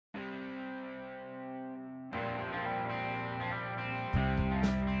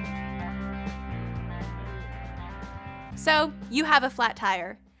So, you have a flat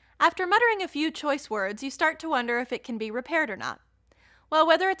tire. After muttering a few choice words, you start to wonder if it can be repaired or not. Well,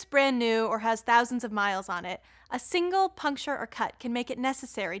 whether it's brand new or has thousands of miles on it, a single puncture or cut can make it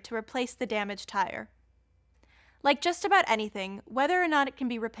necessary to replace the damaged tire. Like just about anything, whether or not it can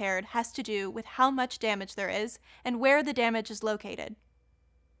be repaired has to do with how much damage there is and where the damage is located.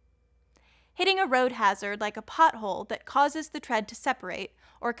 Hitting a road hazard like a pothole that causes the tread to separate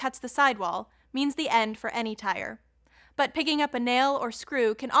or cuts the sidewall means the end for any tire. But picking up a nail or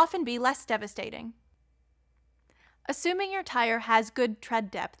screw can often be less devastating. Assuming your tire has good tread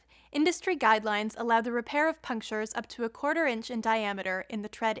depth, industry guidelines allow the repair of punctures up to 1/4 inch in diameter in the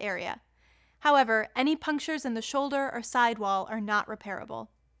tread area. However, any punctures in the shoulder or sidewall are not repairable.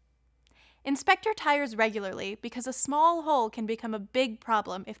 Inspect your tires regularly because a small hole can become a big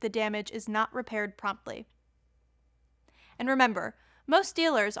problem if the damage is not repaired promptly. And remember, most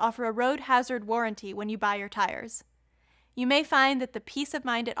dealers offer a road hazard warranty when you buy your tires. You may find that the peace of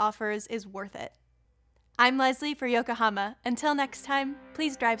mind it offers is worth it. I'm Leslie for Yokohama. Until next time,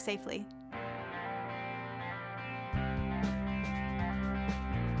 please drive safely.